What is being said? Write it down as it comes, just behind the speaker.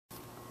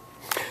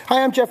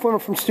Hi, I'm Jeff Wimmer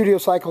from Studio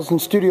Cycles and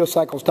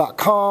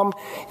StudioCycles.com,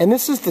 and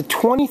this is the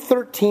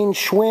 2013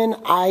 Schwinn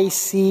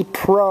IC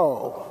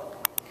Pro.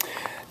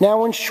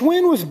 Now, when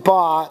Schwinn was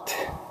bought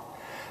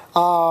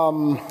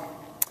a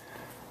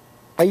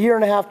year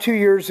and a half, 2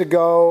 years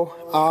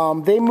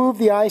ago, they moved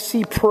the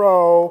IC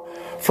Pro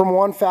from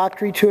one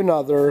factory to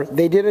another.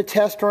 They did a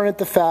test run at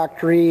the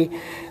factory.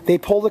 They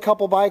pulled a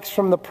couple bikes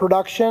from the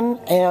production,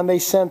 and they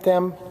sent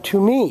them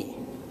to me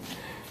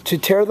to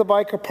tear the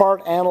bike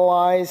apart,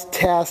 analyze,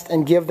 test,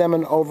 and give them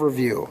an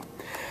overview.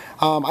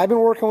 I've been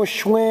working with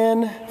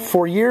Schwinn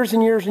for years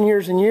and years and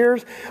years and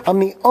years. I'm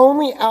the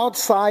only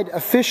outside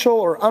official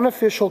or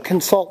unofficial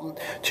consultant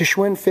to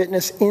Schwinn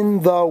Fitness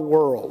in the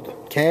world,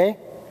 okay?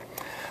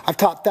 I've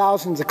taught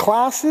thousands of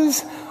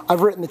classes.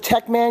 I've written the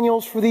tech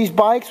manuals for these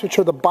bikes, which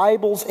are the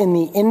Bibles in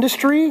the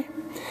industry.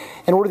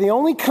 And we're the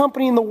only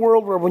company in the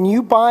world where when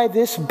you buy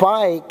this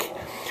bike,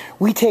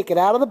 we take it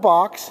out of the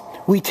box,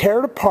 we tear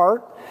it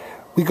apart,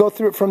 we go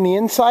through it from the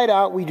inside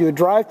out, we do a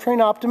drivetrain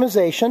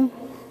optimization.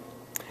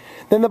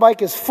 Then the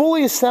bike is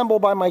fully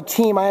assembled by my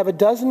team. I have a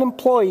dozen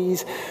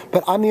employees,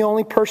 but I'm the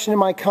only person in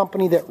my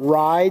company that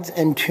rides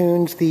and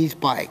tunes these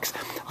bikes.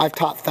 I've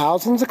taught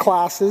thousands of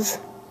classes.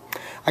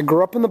 I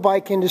grew up in the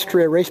bike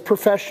industry. I raced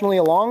professionally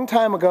a long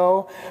time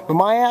ago, but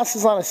my ass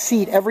is on a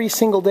seat every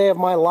single day of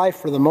my life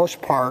for the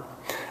most part,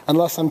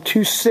 unless I'm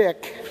too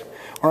sick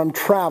or I'm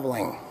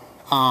traveling.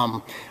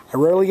 I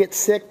rarely get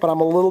sick, but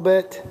I'm a little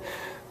bit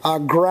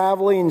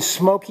gravelly and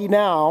smoky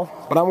now,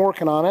 but I'm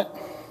working on it.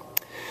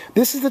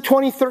 This is the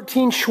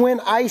 2013 Schwinn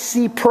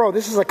IC Pro.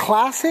 This is a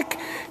classic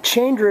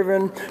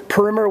chain-driven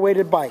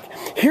perimeter-weighted bike.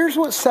 Here's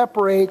what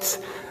separates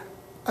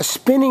a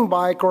spinning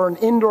bike or an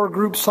indoor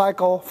group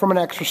cycle from an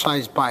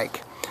exercise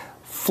bike.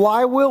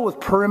 Flywheel with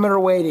perimeter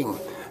weighting.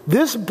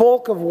 This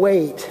bulk of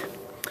weight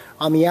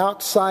on the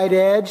outside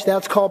edge,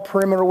 that's called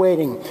perimeter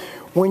weighting.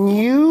 When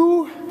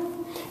you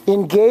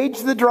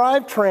engage the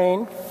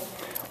drivetrain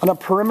on a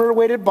perimeter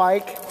weighted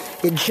bike,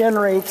 it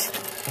generates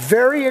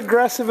very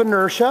aggressive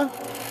inertia,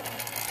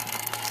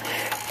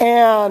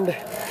 and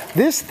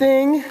this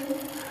thing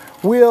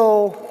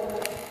will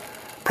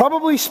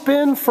probably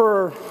spin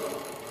for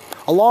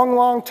a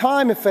long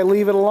time if I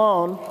leave it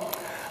alone.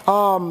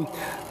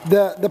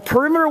 The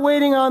perimeter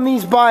weighting on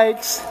these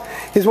bikes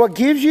is what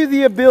gives you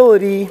the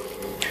ability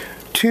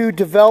to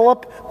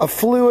develop a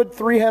fluid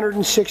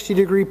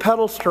 360-degree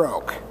pedal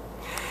stroke.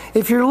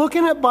 If you're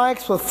looking at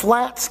bikes with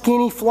flat,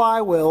 skinny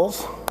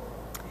flywheels,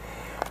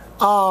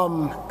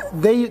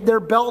 they're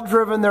belt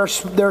driven, they're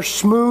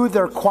smooth,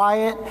 they're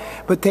quiet,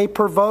 but they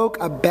provoke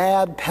a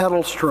bad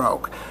pedal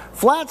stroke.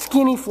 Flat,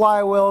 skinny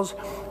flywheels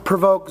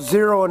provoke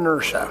zero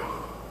inertia.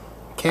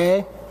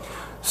 Okay?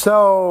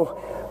 So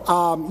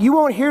you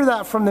won't hear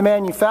that from the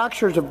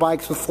manufacturers of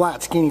bikes with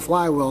flat, skinny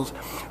flywheels,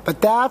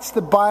 but that's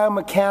the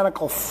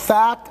biomechanical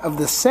fact of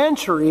the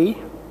century,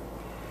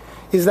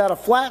 is that a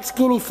flat,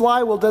 skinny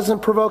flywheel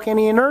doesn't provoke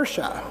any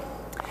inertia.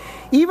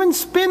 Even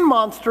spin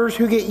monsters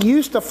who get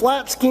used to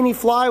flat, skinny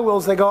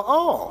flywheels, they go,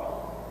 oh,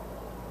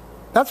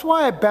 that's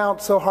why I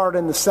bounce so hard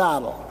in the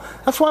saddle.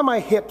 That's why my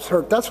hips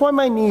hurt. That's why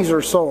my knees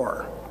are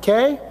sore.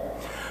 Okay?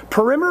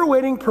 Perimeter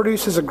weighting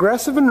produces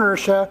aggressive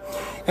inertia,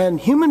 and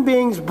human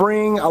beings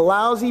bring a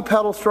lousy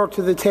pedal stroke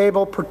to the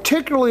table,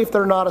 particularly if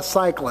they're not a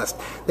cyclist.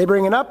 They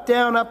bring an up,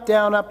 down, up,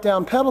 down, up,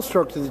 down pedal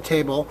stroke to the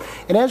table,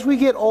 and as we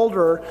get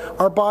older,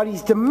 our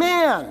bodies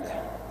demand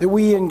that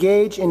we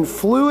engage in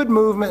fluid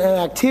movement and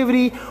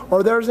activity,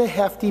 or there's a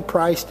hefty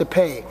price to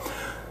pay.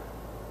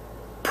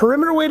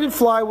 Perimeter weighted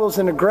flywheels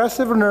and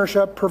aggressive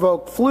inertia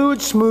provoke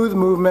fluid, smooth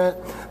movement,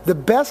 the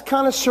best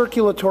kind of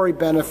circulatory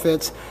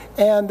benefits,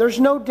 and there's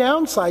no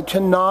downside to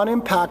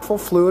non-impactful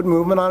fluid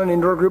movement on an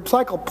indoor group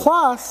cycle.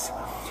 Plus,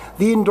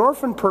 the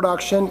endorphin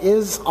production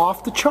is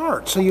off the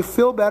chart, so you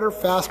feel better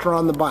faster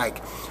on the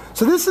bike.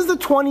 So this is the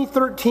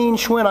 2013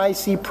 Schwinn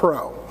IC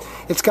Pro.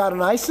 It's got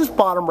an ISIS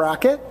bottom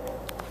bracket.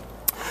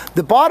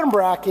 The bottom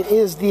bracket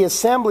is the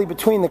assembly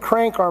between the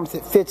crank arms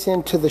that fits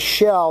into the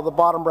shell, the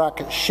bottom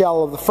bracket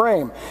shell of the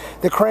frame.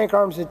 The crank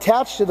arms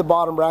attached to the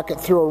bottom bracket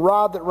through a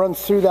rod that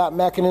runs through that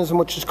mechanism,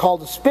 which is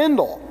called a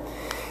spindle.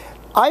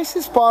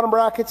 ISIS bottom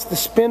brackets, the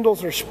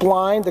spindles are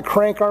splined. The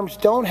crank arms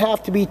don't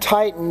have to be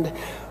tightened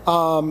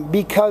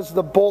because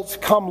the bolts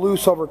come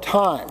loose over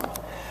time.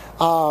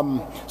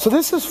 So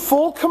this is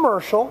full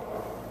commercial.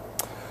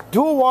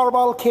 Dual water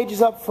bottle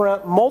cages up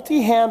front,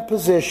 multi-hand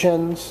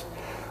positions,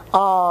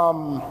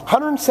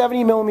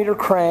 170 millimeter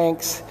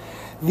cranks.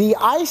 The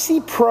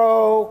IC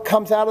Pro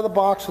comes out of the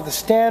box with a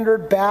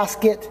standard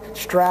basket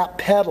strap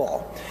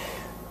pedal.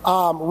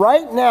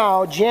 Right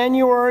now,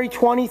 January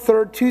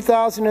 23rd,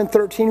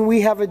 2013,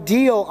 we have a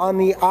deal on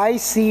the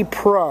IC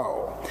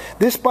Pro.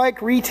 This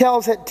bike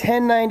retails at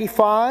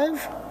 $1095.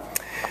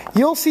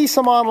 You'll see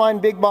some online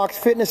big box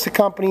fitness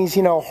companies,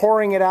 you know,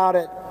 whoring it out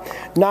at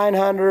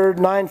 $900,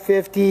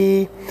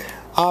 $950.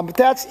 But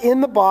that's in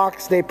the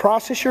box. They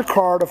process your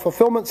card. A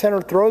fulfillment center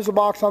throws the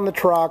box on the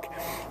truck.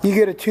 You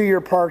get a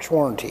 2-year parts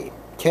warranty.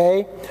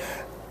 Okay?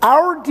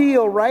 Our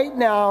deal right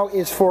now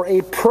is for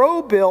a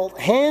pro-built,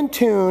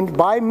 hand-tuned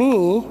by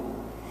me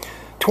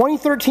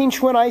 2013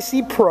 Schwinn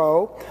IC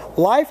Pro,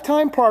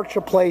 lifetime parts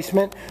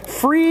replacement,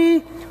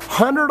 free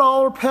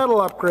 $100 pedal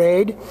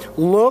upgrade,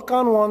 look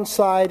on one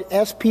side,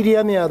 SPD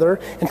on the other.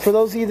 And for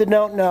those of you that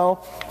don't know,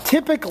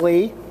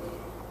 typically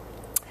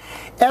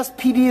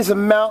SPD is a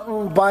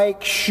mountain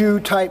bike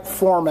shoe type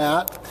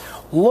format.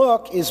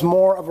 Look is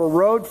more of a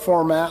road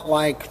format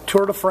like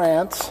Tour de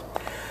France.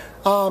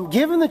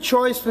 Given the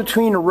choice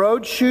between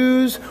road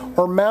shoes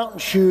or mountain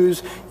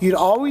shoes, you'd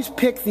always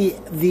pick the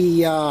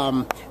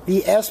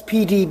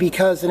SPD,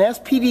 because an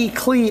SPD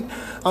cleat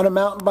on a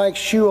mountain bike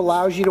shoe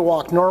allows you to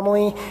walk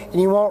normally,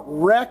 and you won't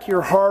wreck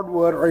your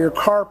hardwood or your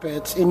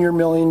carpets in your $1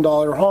 million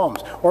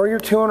homes, or your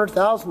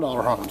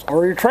 $200,000 homes,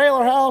 or your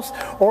trailer house,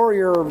 or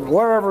your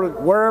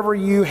wherever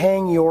you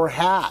hang your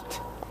hat.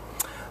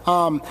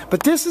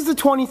 But this is the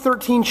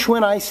 2013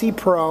 Schwinn IC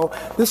Pro.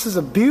 This is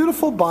a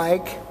beautiful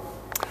bike.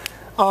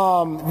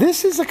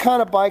 This is the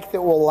kind of bike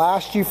that will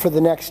last you for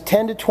the next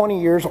 10 to 20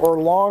 years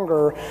or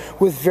longer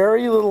with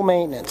very little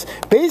maintenance.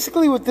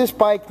 Basically what this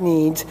bike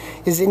needs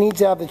is it needs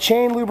to have the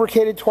chain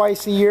lubricated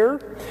twice a year.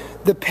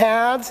 The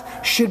pads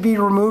should be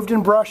removed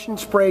and brushed and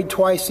sprayed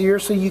twice a year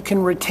so you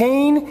can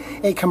retain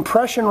a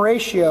compression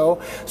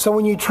ratio. So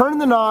when you turn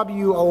the knob,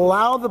 you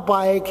allow the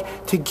bike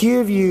to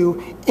give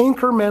you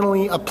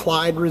incrementally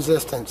applied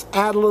resistance.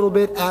 Add a little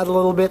bit, add a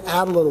little bit,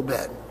 add a little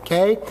bit.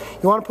 Okay?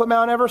 You want to put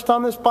Mount Everest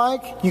on this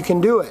bike? You can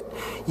do it.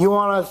 You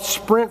want to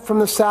sprint from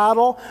the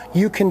saddle?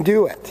 You can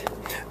do it.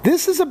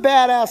 This is a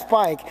badass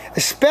bike,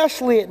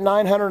 especially at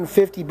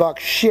 $950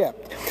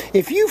 shipped.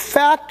 If you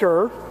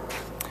factor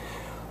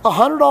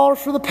 $100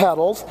 for the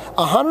pedals,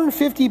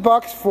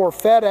 $150 for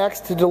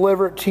FedEx to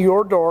deliver it to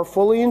your door,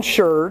 fully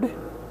insured.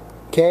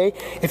 Okay?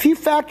 If you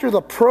factor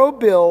the Pro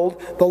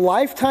build, the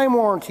lifetime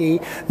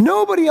warranty,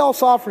 nobody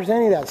else offers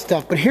any of that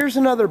stuff. But here's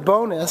another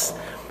bonus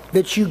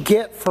that you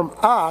get from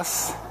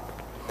us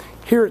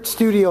here at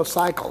Studio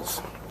Cycles.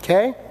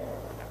 Okay?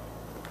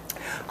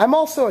 I'm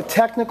also a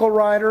technical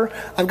writer.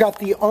 I've got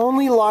the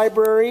only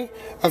library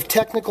of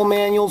technical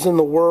manuals in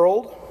the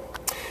world.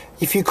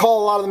 If you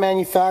call a lot of the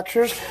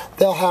manufacturers,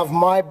 they'll have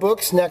my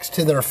books next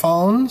to their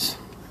phones.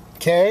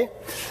 Okay?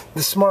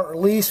 The Smart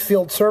Release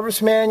Field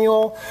Service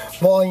Manual,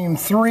 Volume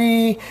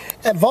 3.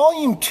 And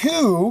Volume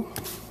 2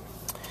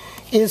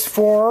 is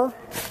for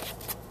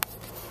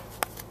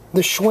the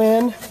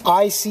Schwinn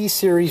IC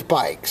Series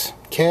bikes.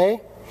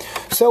 Okay?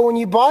 So when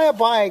you buy a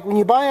bike, when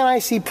you buy an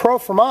IC Pro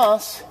from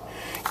us,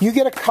 you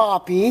get a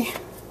copy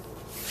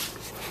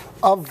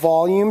of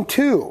Volume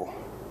 2.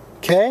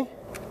 Okay?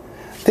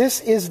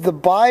 This is the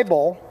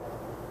Bible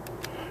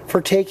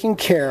for taking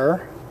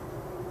care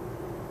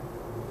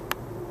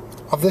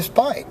of this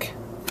bike.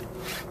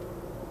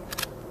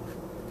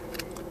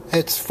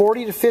 It's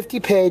 40 to 50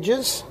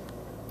 pages.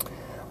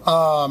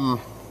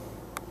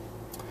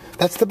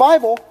 That's the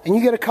Bible, and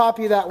you get a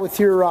copy of that with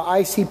your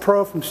IC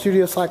Pro from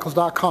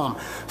StudioCycles.com.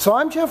 So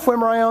I'm Jeff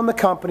Wimmer, I own the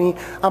company.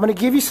 I'm going to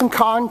give you some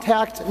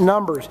contact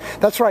numbers.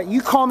 That's right,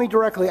 you call me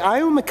directly. I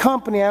own the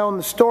company, I own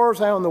the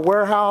stores, I own the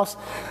warehouse.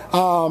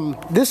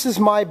 This is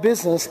my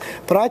business,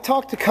 but I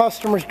talk to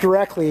customers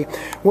directly,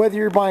 whether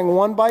you're buying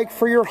one bike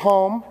for your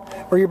home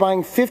or you're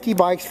buying 50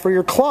 bikes for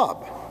your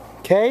club.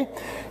 Okay?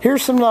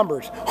 Here's some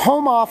numbers.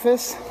 Home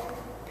office,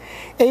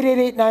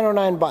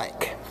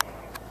 888-909-BIKE.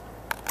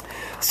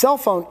 Cell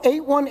phone,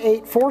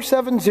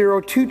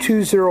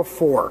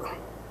 818-470-2204.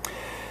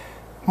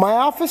 My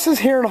office is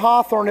here in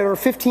Hawthorne at our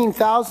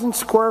 15,000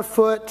 square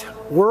foot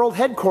world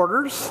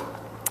headquarters.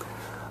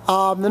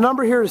 The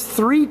number here is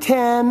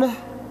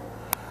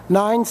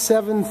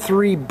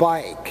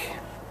 310-973-BIKE.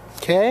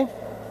 Okay?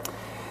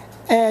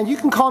 And you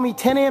can call me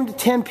 10 a.m. to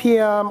 10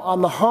 p.m.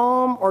 on the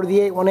home or the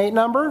 818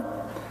 number.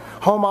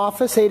 Home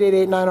office,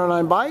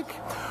 888-909-BIKE.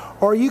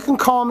 Or you can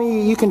call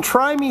me, you can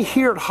try me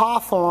here at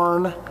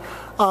Hawthorne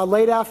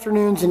late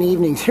afternoons and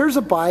evenings. Here's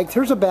a bike.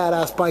 Here's a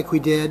badass bike we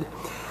did.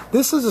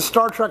 This is a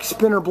Star Trek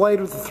spinner blade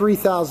with a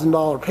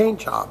 $3,000 paint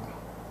job.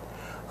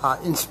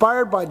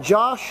 Inspired by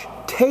Josh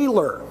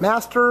Taylor,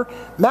 headmaster,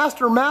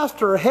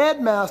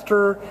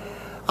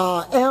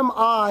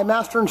 MI,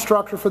 master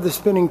instructor for the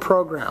spinning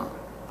program.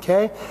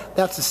 Okay,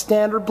 that's a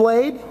standard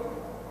blade.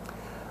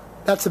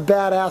 That's a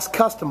badass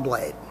custom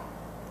blade.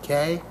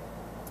 Okay,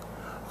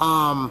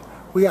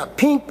 we got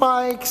pink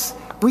bikes.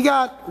 We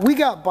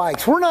got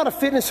bikes. We're not a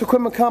fitness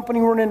equipment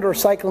company. We're an indoor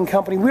cycling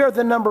company. We are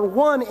the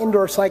 #1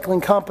 indoor cycling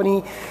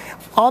company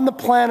on the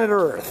planet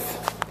Earth.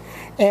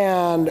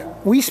 And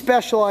we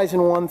specialize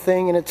in one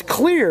thing, and it's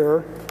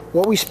clear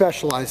what we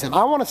specialize in.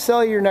 I want to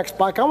sell you your next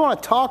bike. I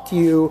want to talk to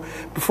you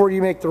before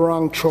you make the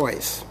wrong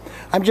choice.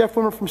 I'm Jeff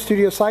Wimmer from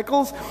Studio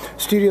Cycles,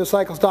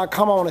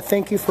 StudioCycles.com. I want to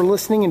thank you for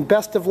listening, and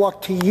best of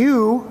luck to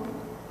you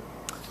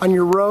on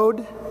your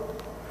road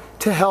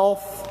to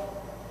health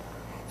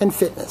and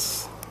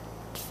fitness.